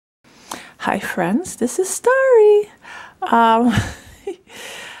Hi friends, this is Starry. I'm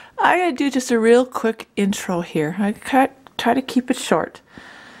going to do just a real quick intro here. I try to keep it short.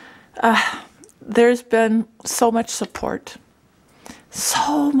 There's been so much support.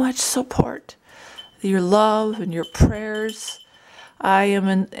 So much support. Your love and your prayers. I am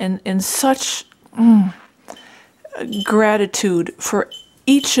in such gratitude for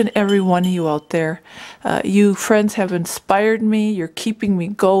each and every one of you out there. You friends have inspired me. You're keeping me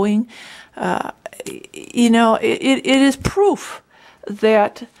going. You know, it is proof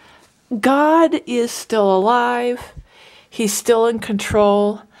that God is still alive. He's still in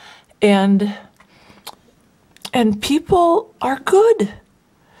control, and people are good.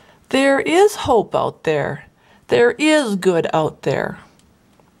 There is hope out there. There is good out there.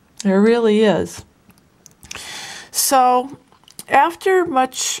 There really is. So, after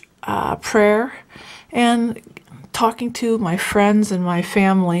much prayer and talking to my friends and my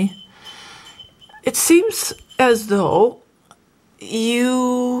family, it seems as though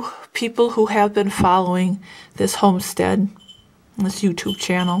you people who have been following this homestead, this YouTube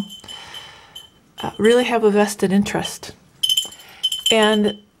channel, really have a vested interest.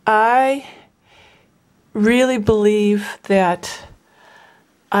 And I really believe that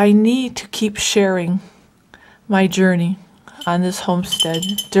I need to keep sharing my journey on this homestead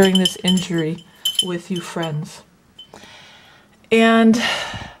during this injury with you friends. And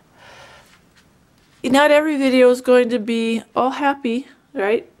not every video is going to be all happy,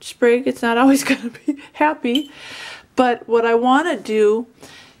 right, Sprig? It's not always going to be happy. But what I want to do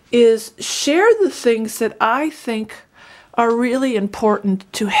is share the things that I think are really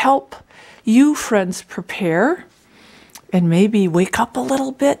important to help you friends prepare and maybe wake up a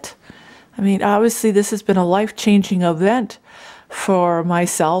little bit. I mean, obviously this has been a life-changing event for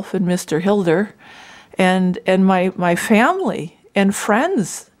myself and Mr. Hilder and my family and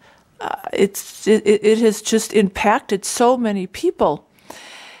friends. It has just impacted so many people,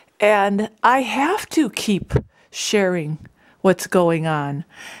 and I have to keep sharing what's going on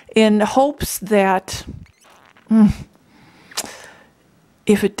in hopes that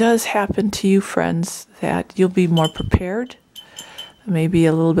if it does happen to you friends, that you'll be more prepared, maybe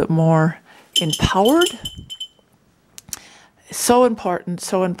a little bit more empowered. So important,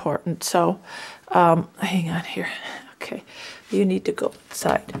 so important. So hang on here. Okay, you need to go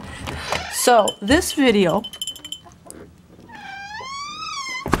inside. So this video,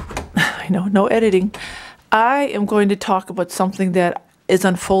 I know, no editing. I am going to talk about something that is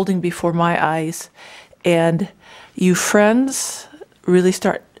unfolding before my eyes, and you friends really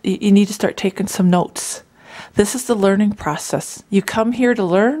you need to start taking some notes. This is the learning process. You come here to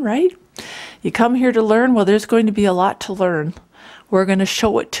learn, right? You come here to learn. Well, there's going to be a lot to learn. We're going to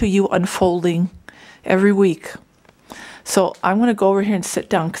show it to you unfolding every week. So I'm going to go over here and sit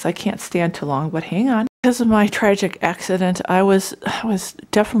down because I can't stand too long, but hang on. Because of my tragic accident, I was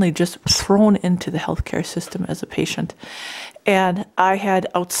definitely just thrown into the healthcare system as a patient. And I had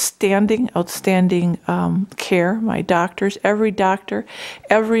outstanding care. My doctors, every doctor,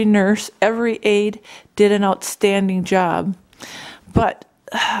 every nurse, every aide did an outstanding job. But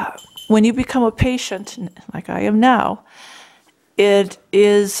when you become a patient, like I am now, it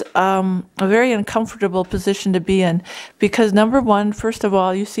is a very uncomfortable position to be in because, number one, first of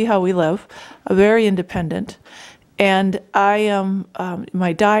all, you see how we live, very independent. And I am,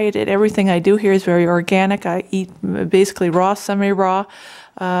 my diet and everything I do here is very organic. I eat basically raw, semi-raw,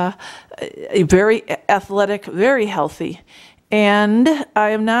 very athletic, very healthy. And I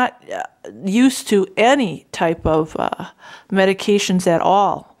am not used to any type of medications at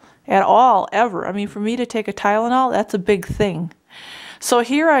all, ever. I mean, for me to take a Tylenol, that's a big thing. So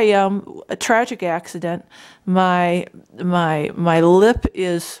here I am, a tragic accident. My lip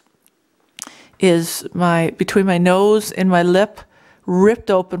is between my nose and my lip,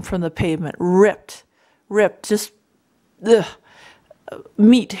 ripped open from the pavement, ripped, just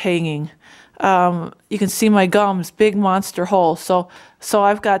meat hanging. You can see my gums, big monster hole. So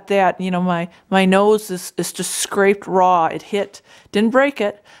I've got that. You know, my nose is just scraped raw. It hit, didn't break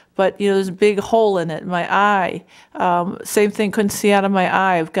it, but you know, there's a big hole in it. My eye, same thing, couldn't see out of my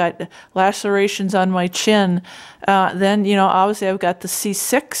eye. I've got lacerations on my chin. Then, you know, obviously I've got the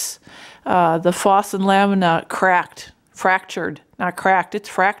C6, the fossa and lamina fractured, not cracked, it's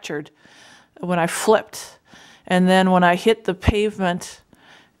fractured when I flipped. And then when I hit the pavement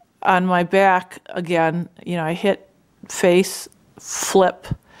on my back again, you know, I hit face, flip,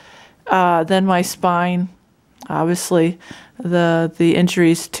 then my spine, obviously the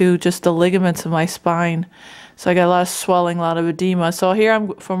injuries to just the ligaments of my spine. So I got a lot of swelling, a lot of edema. So here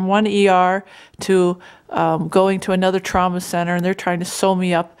I'm from one ER to going to another trauma center, and they're trying to sew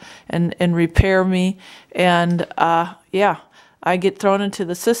me up and repair me. And yeah, I get thrown into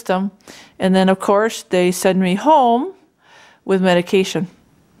the system. And then, of course, they send me home with medication.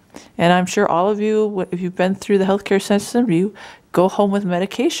 And I'm sure all of you, if you've been through the healthcare system, you go home with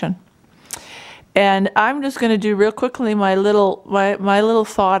medication. And I'm just going to do real quickly my little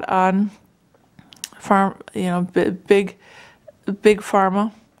thought on big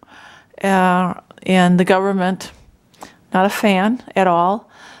pharma and the government. Not a fan at all.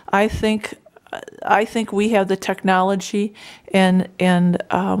 I think we have the technology and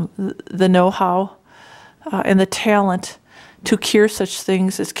the know-how and the talent to cure such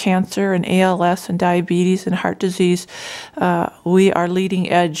things as cancer and ALS and diabetes and heart disease. We are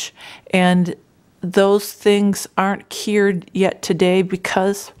leading edge, and those things aren't cured yet today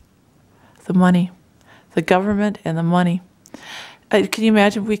because the money, the government and the money. Can you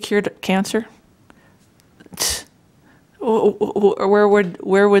imagine if we cured cancer? Where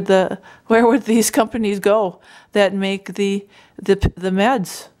would these companies go that make the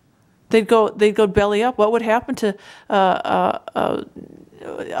meds? They'd go belly up. What would happen to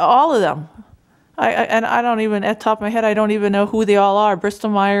all of them? I don't even, at the top of my head, I don't even know who they all are. Bristol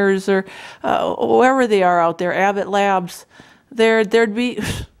Myers or whoever they are out there, Abbott Labs. There'd be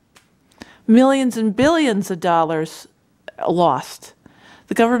millions and billions of dollars lost.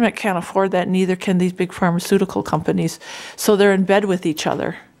 The government can't afford that, neither can these big pharmaceutical companies. So they're in bed with each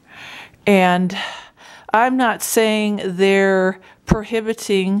other. And I'm not saying they're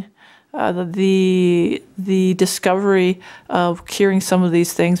prohibiting the discovery of curing some of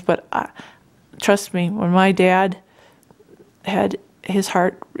these things, but trust me, when my dad had his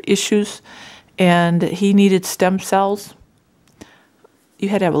heart issues and he needed stem cells, you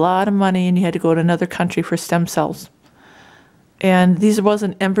had to have a lot of money and you had to go to another country for stem cells. And these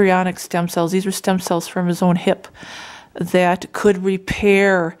wasn't embryonic stem cells. These were stem cells from his own hip that could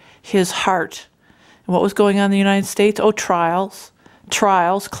repair his heart. And what was going on in the United States? Oh, trials,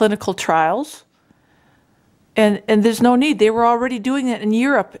 clinical trials. And there's no need. They were already doing it in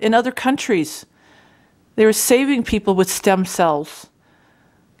Europe, in other countries. They were saving people with stem cells,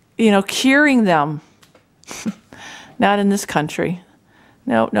 curing them. Not in this country.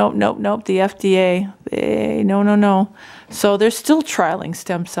 Nope. The FDA, no. So they're still trialing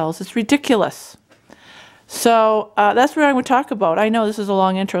stem cells. It's ridiculous. So that's what I'm going to talk about. I know this is a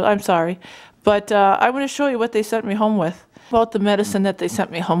long intro. I'm sorry. But I'm going to show you what they sent me home with, about the medicine that they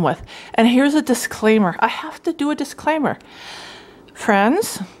sent me home with. And here's a disclaimer. I have to do a disclaimer.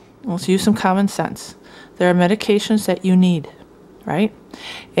 Friends, let's use some common sense. There are medications that you need, right?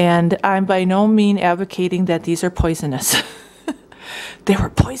 And I'm by no means advocating that these are poisonous. They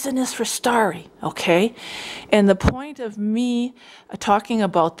were poisonous for Starry, okay? And the point of me talking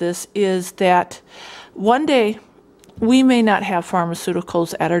about this is that one day we may not have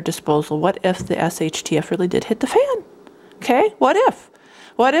pharmaceuticals at our disposal. What if the SHTF really did hit the fan? Okay, what if?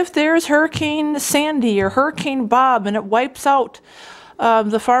 What if there's Hurricane Sandy or Hurricane Bob and it wipes out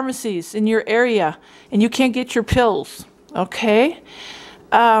the pharmacies in your area and you can't get your pills, okay?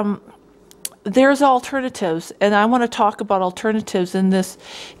 There's alternatives, and I want to talk about alternatives in this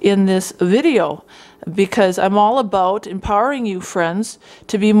video because I'm all about empowering you, friends,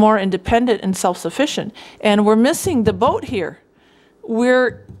 to be more independent and self-sufficient. And we're missing the boat here.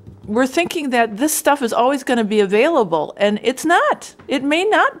 We're thinking that this stuff is always going to be available, and it's not. It may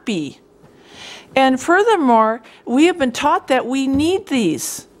not be. And furthermore, we have been taught that we need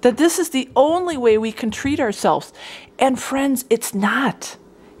these, that this is the only way we can treat ourselves. And friends, it's not.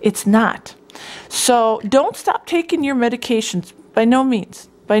 It's not. So don't stop taking your medications, by no means.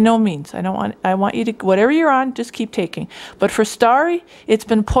 By no means. I want you to, whatever you're on, just keep taking. But for Starry, it's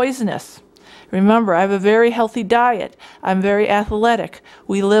been poisonous. Remember, I have a very healthy diet. I'm very athletic.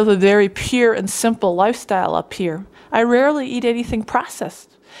 We live a very pure and simple lifestyle up here. I rarely eat anything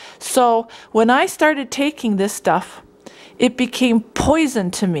processed. So when I started taking this stuff, it became poison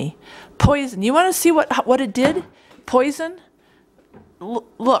to me. Poison. You want to see what it did? Poison?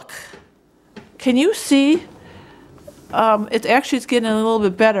 Look. Can you see? It's getting a little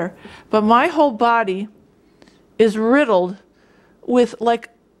bit better, but my whole body is riddled with like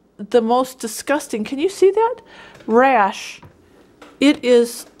the most disgusting. Can you see that? Rash. It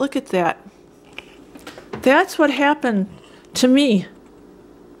is, look at that. That's what happened to me.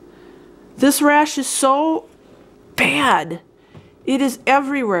 This rash is so bad. It is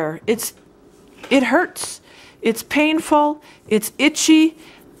everywhere. It hurts. It's painful. It's itchy.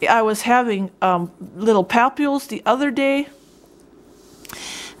 I was having little papules the other day.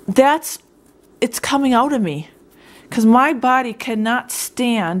 That's it's coming out of me because my body cannot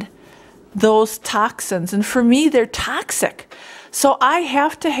stand those toxins. And for me, they're toxic. So I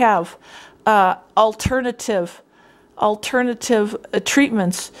have to have alternative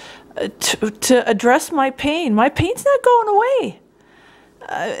treatments to address my pain. My pain's not going away.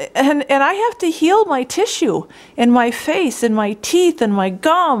 And I have to heal my tissue and my face and my teeth and my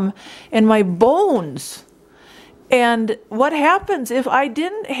gum and my bones. And what happens if I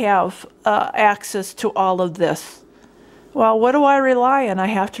didn't have access to all of this? Well, what do I rely on? I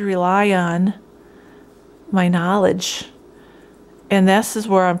have to rely on my knowledge. And this is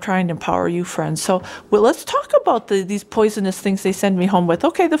where I'm trying to empower you, friends. So well, let's talk about these poisonous things they send me home with.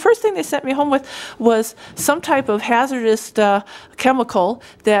 Okay, the first thing they sent me home with was some type of hazardous chemical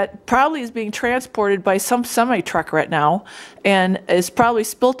that probably is being transported by some semi-truck right now and is probably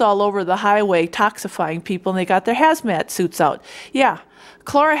spilt all over the highway, toxifying people, and they got their hazmat suits out. Yeah,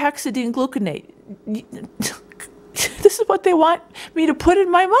 chlorhexidine gluconate. This is what they want me to put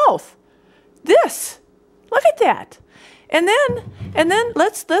in my mouth. This. Look at that. And then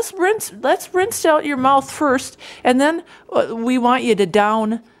let's rinse out your mouth first, and then we want you to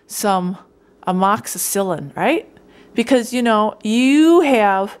down some amoxicillin, right? Because you're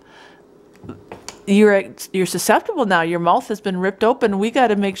susceptible now. Your mouth has been ripped open. We got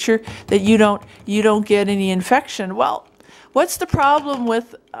to make sure that you don't get any infection. Well, what's the problem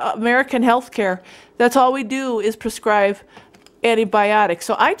with American healthcare? That's all we do is prescribe antibiotics.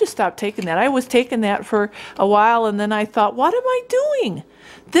 So I just stopped taking that. I was taking that for a while, and then I thought, what am I doing?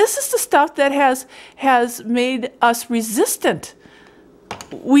 This is the stuff that has made us resistant.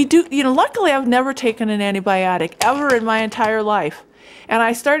 We do, luckily I've never taken an antibiotic ever in my entire life. And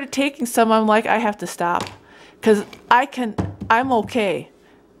I started taking some, I'm like, I have to stop because I'm okay.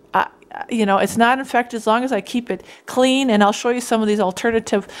 It's not infected as long as I keep it clean, and I'll show you some of these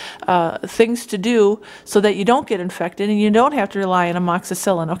alternative things to do so that you don't get infected and you don't have to rely on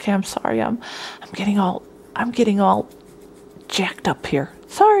amoxicillin. Okay, I'm sorry, I'm getting all jacked up here.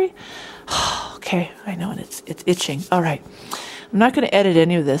 Sorry. Okay, I know, and it's itching. All right, I'm not going to edit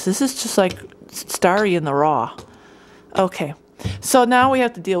any of this. This is just like Starry in the raw. Okay, so now we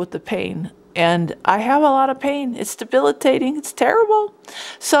have to deal with the pain. And I have a lot of pain. It's debilitating. It's terrible.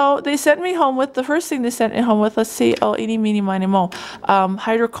 So they sent me home with, the first thing they sent me home with, let's see, eeny, meeny, miny, mo,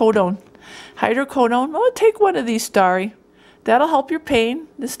 hydrocodone. Hydrocodone, take one of these, Starry. That'll help your pain.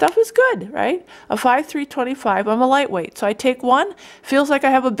 This stuff is good, right? A 5/3/25. I'm a lightweight. So I take one, feels like I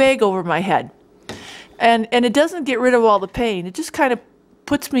have a bag over my head. And it doesn't get rid of all the pain. It just kind of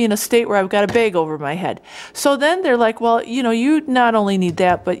puts me in a state where I've got a bag over my head. So then they're like, well, you not only need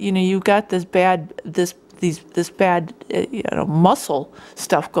that, but you've got this bad muscle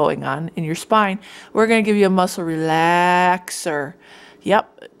stuff going on in your spine. We're going to give you a muscle relaxer.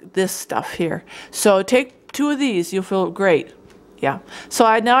 Yep, this stuff here. So take 2 of these, you'll feel great. Yeah. So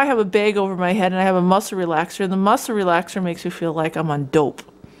now I have a bag over my head and I have a muscle relaxer, and the muscle relaxer makes me feel like I'm on dope.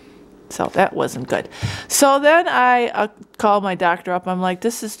 So that wasn't good. So then I called my doctor up. I'm like,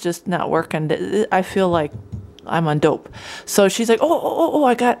 this is just not working. I feel like I'm on dope. So she's like, oh,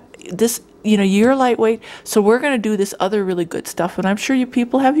 I got this, you're lightweight. So we're going to do this other really good stuff. And I'm sure you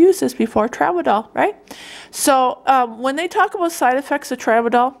people have used this before, Tramadol, right? So when they talk about side effects of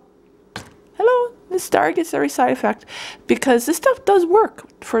Tramadol, hello, Miss Starry gets every side effect because this stuff does work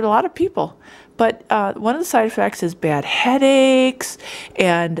for a lot of people. But one of the side effects is bad headaches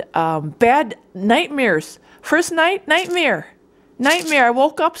and bad nightmares. First night, nightmare. I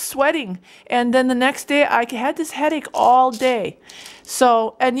woke up sweating, and then the next day I had this headache all day.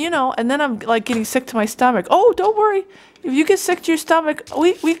 So, and then I'm like getting sick to my stomach. Oh, don't worry. If you get sick to your stomach,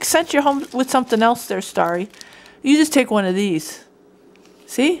 we sent you home with something else there, Starry. You just take one of these.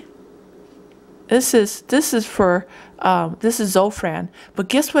 See? This is for this is Zofran, but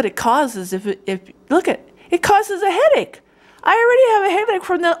guess what it causes? If look at it causes a headache. I already have a headache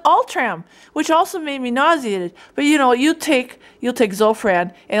from the Ultram, which also made me nauseated. But you'll take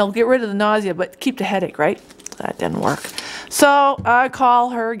Zofran and it'll get rid of the nausea, but keep the headache, right? That didn't work. So I call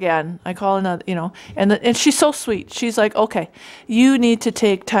her again. I call another, and she's so sweet. She's like, okay, you need to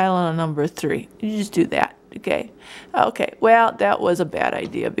take Tylenol number 3. You just do that. Okay. Well, that was a bad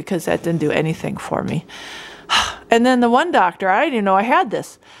idea because that didn't do anything for me. And then the one doctor, I didn't even know I had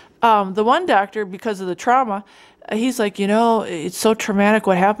this. The one doctor, because of the trauma, he's like, it's so traumatic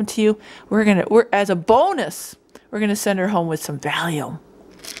what happened to you. We're as a bonus, we're gonna send her home with some Valium.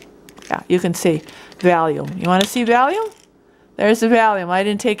 Yeah, you can see Valium. You want to see Valium? There's the Valium. I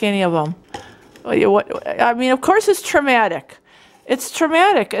didn't take any of them. I mean, of course, it's traumatic. It's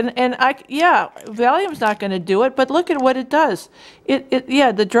traumatic, and yeah, Valium's not going to do it, but look at what it does.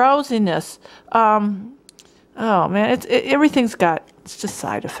 Yeah, the drowsiness. Oh man, everything's it's just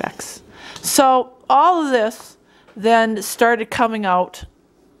side effects. So all of this then started coming out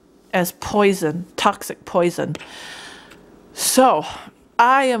as poison, toxic poison. So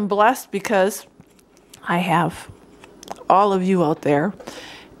I am blessed because I have all of you out there,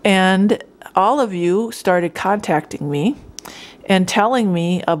 and all of you started contacting me and telling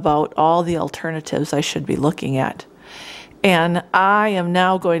me about all the alternatives I should be looking at. And I am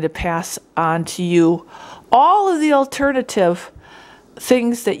now going to pass on to you all of the alternative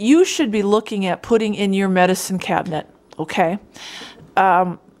things that you should be looking at putting in your medicine cabinet, okay?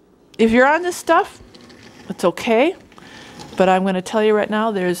 If you're on this stuff, it's okay, but I'm going to tell you right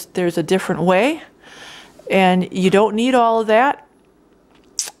now, there's a different way, and you don't need all of that,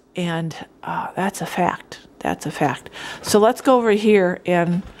 and that's a fact. That's a fact. So let's go over here,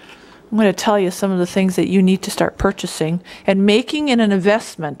 and I'm going to tell you some of the things that you need to start purchasing and making an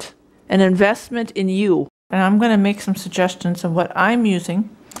investment in you. And I'm going to make some suggestions of what I'm using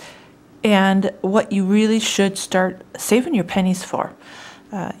and what you really should start saving your pennies for.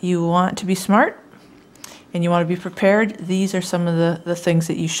 You want to be smart and you want to be prepared. These are some of the things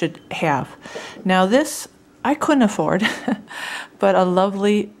that you should have. Now this, I couldn't afford, but a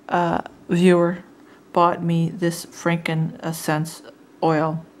lovely viewer bought me this frankincense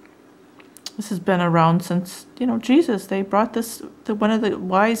oil. This has been around since, Jesus. They brought this to one of the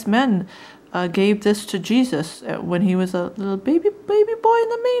wise men. Gave this to Jesus when he was a little baby boy in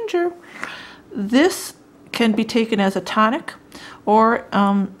the manger. This can be taken as a tonic or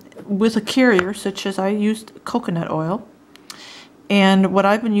with a carrier, such as I used coconut oil. And what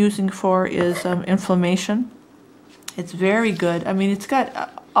I've been using for is inflammation. It's very good. I mean, it's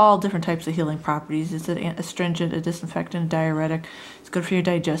got all different types of healing properties. It's an astringent, a disinfectant, a diuretic. It's good for your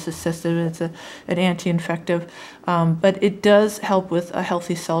digestive system. It's an anti-infective. But it does help with a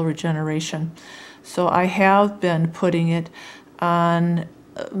healthy cell regeneration. So I have been putting it on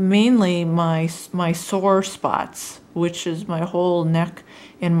mainly my sore spots, which is my whole neck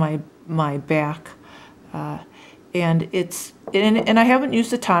and my back. And I haven't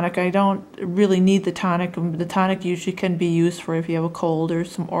used the tonic. I don't really need the tonic. The tonic usually can be used for if you have a cold or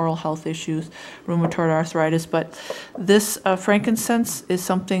some oral health issues, rheumatoid arthritis. But this frankincense is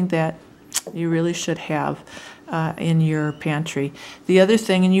something that you really should have in your pantry. The other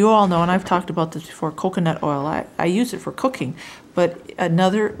thing, and you all know, and I've talked about this before, coconut oil. I use it for cooking. But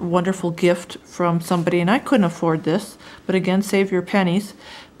another wonderful gift from somebody, and I couldn't afford this, but again, save your pennies,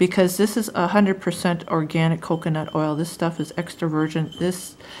 because this is 100% organic coconut oil. This stuff is extra virgin.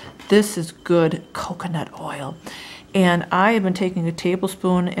 This is good coconut oil. And I have been taking a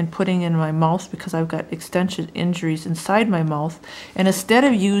tablespoon and putting in my mouth because I've got extension injuries inside my mouth. And instead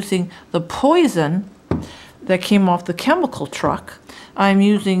of using the poison that came off the chemical truck, I'm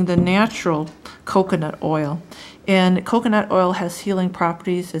using the natural coconut oil. And coconut oil has healing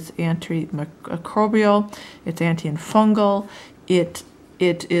properties. It's antimicrobial, it's anti-fungal,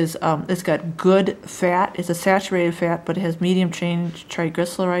 it's got good fat. It's a saturated fat, but it has medium chain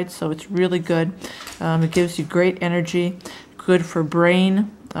triglycerides, so it's really good. It gives you great energy, good for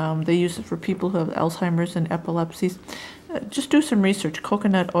brain. They use it for people who have Alzheimer's and epilepsies. Just do some research.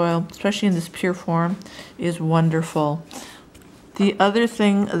 Coconut oil, especially in this pure form, is wonderful. The other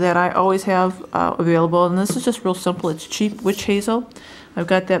thing that I always have available, and this is just real simple, it's cheap witch hazel. I've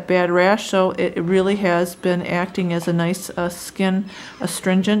got that bad rash, so it really has been acting as a nice skin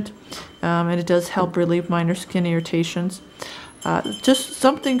astringent, and it does help relieve minor skin irritations. Just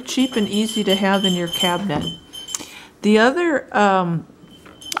something cheap and easy to have in your cabinet. The other,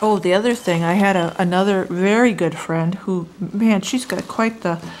 the other thing, I had another very good friend who, man, she's got quite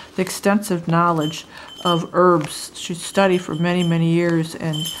the extensive knowledge of herbs. She's studied for many, many years,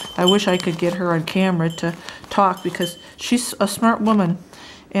 and I wish I could get her on camera to talk because she's a smart woman.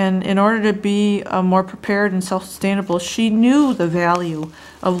 And in order to be more prepared and self-sustainable, she knew the value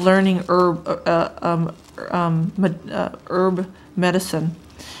of learning herb medicine.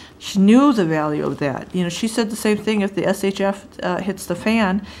 She knew the value of that. She said the same thing. If the SHF hits the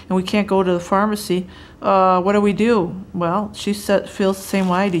fan and we can't go to the pharmacy, what do we do? Well, she feels the same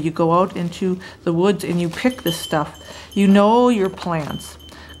way I do. You go out into the woods and you pick this stuff. You know your plants.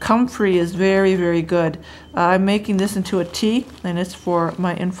 Comfrey is very, very good. I'm making this into a tea, and it's for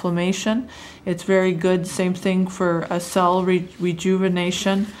my inflammation. It's very good. Same thing for cell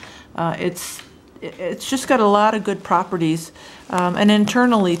rejuvenation. It's just got a lot of good properties, and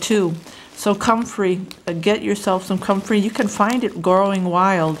internally too. So comfrey, get yourself some comfrey. You can find it growing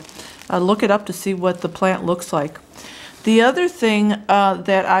wild. Look it up to see what the plant looks like. The other thing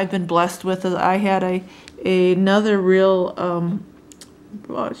that I've been blessed with is I had another real,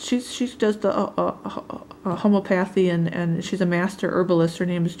 she does the homeopathy, and she's a master herbalist. Her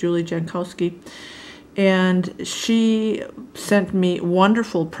name is Julie Jankowski. And she sent me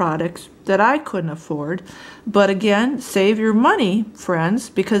wonderful products that I couldn't afford. But again, save your money, friends,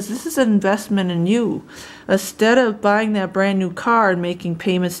 because this is an investment in you. Instead of buying that brand new car and making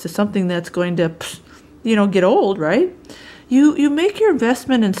payments to something that's going to, you know, get old, right? You make your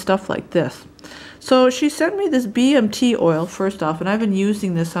investment in stuff like this. So she sent me this BMT oil first off, and I've been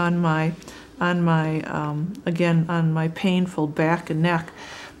using this on my again, on my painful back and neck.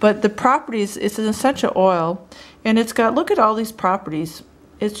 But the properties, it's an essential oil, and it's got, look at all these properties.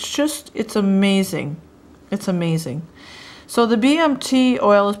 It's amazing. It's amazing. So the BMT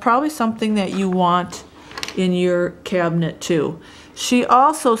oil is probably something that you want in your cabinet too. She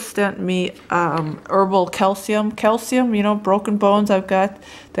also sent me herbal calcium. Calcium, you know, broken bones, I've got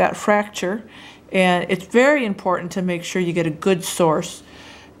that fracture. And it's very important to make sure you get a good source.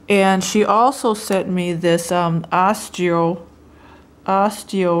 And she also sent me this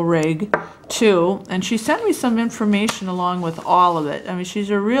Osteoreg too, and she sent me some information along with all of it. I mean,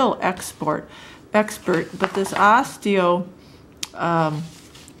 she's a real expert, but this osteo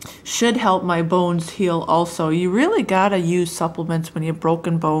should help my bones heal also. You really gotta use supplements when you have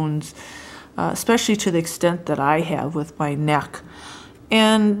broken bones, especially to the extent that I have with my neck.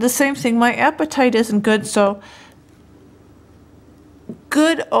 And the same thing, my appetite isn't good, so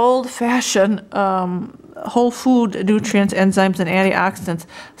good old-fashioned whole food nutrients, enzymes, and antioxidants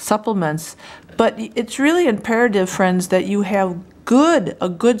supplements. But it's really imperative, friends, that you have a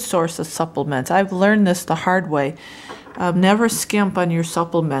good source of supplements. I've learned this the hard way. Never skimp on your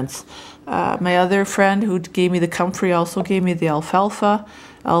supplements. My other friend who gave me the comfrey also gave me the alfalfa.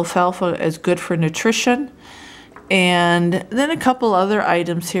 Alfalfa is good for nutrition. And then a couple other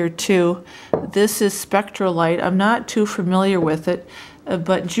items here too. This is Spectrolite. I'm not too familiar with it,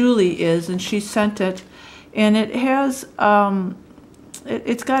 but Julie is, and she sent it. And it has,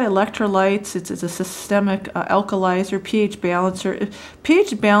 it's got electrolytes, it's a systemic alkalizer, pH balancer.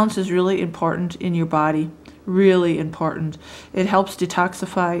 pH balance is really important in your body, really important. It helps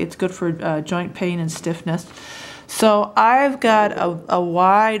detoxify, it's good for joint pain and stiffness. So I've got a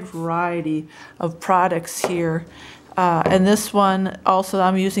wide variety of products here. And this one, also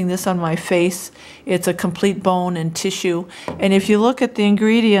I'm using this on my face. It's a complete bone and tissue. And if you look at the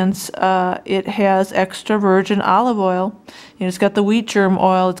ingredients, it has extra virgin olive oil. You know, it's got the wheat germ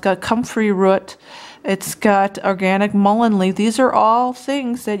oil. It's got comfrey root. It's got organic mullein leaf. These are all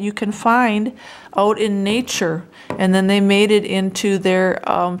things that you can find out in nature. And then they made it into their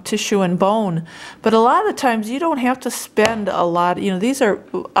tissue and bone. But a lot of the times you don't have to spend a lot. You know, these are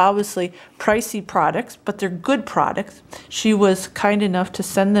obviously pricey products, but they're good products. She was kind enough to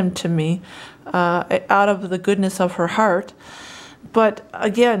send them to me out of the goodness of her heart. But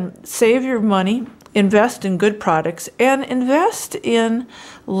again, save your money, invest in good products, and invest in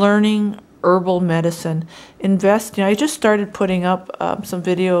learning herbal medicine. Invest, you know, I just started putting up some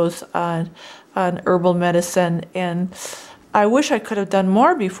videos on herbal medicine, and I wish I could have done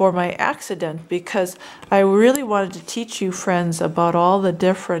more before my accident, because I really wanted to teach you, friends, about all the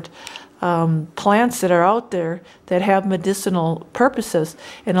different plants that are out there that have medicinal purposes.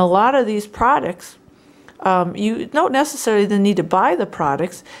 And a lot of these products, you don't necessarily need to buy the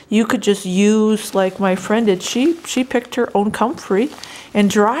products. You could just use, like my friend did, she picked her own comfrey and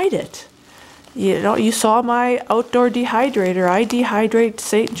dried it. You know, you saw my outdoor dehydrator. I dehydrate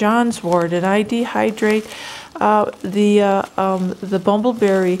St. John's wort, and I dehydrate the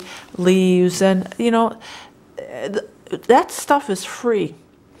bumbleberry leaves, and you know, that stuff is free.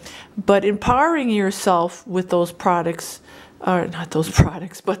 But empowering yourself with those products, or not those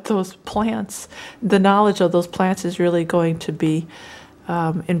products, but those plants, the knowledge of those plants is really going to be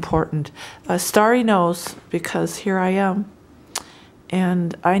important. Starry knows, because here I am,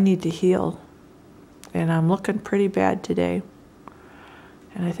 and I need to heal. And I'm looking pretty bad today.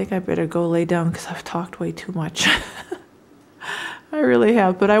 And I think I better go lay down because I've talked way too much. I really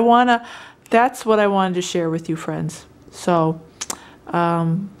have. But that's what I wanted to share with you, friends. So,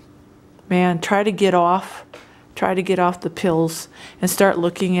 man, try to get off the pills and start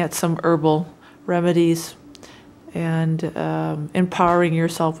looking at some herbal remedies and empowering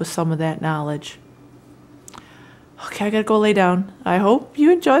yourself with some of that knowledge. Okay, I gotta go lay down. I hope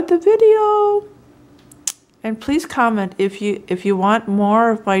you enjoyed the video. And please comment if you want more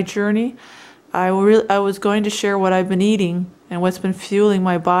of my journey. I was going to share what I've been eating and what's been fueling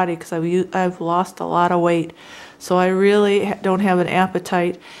my body, because I've lost a lot of weight. So I really don't have an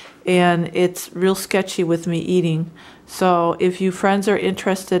appetite, and it's real sketchy with me eating. So if you friends are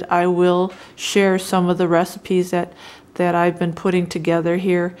interested, I will share some of the recipes that I've been putting together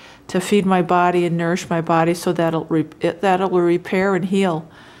here to feed my body and nourish my body, so that'll repair and heal.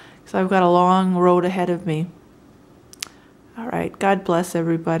 So I've got a long road ahead of me. All right, God bless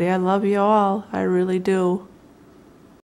everybody. I love you all. I really do.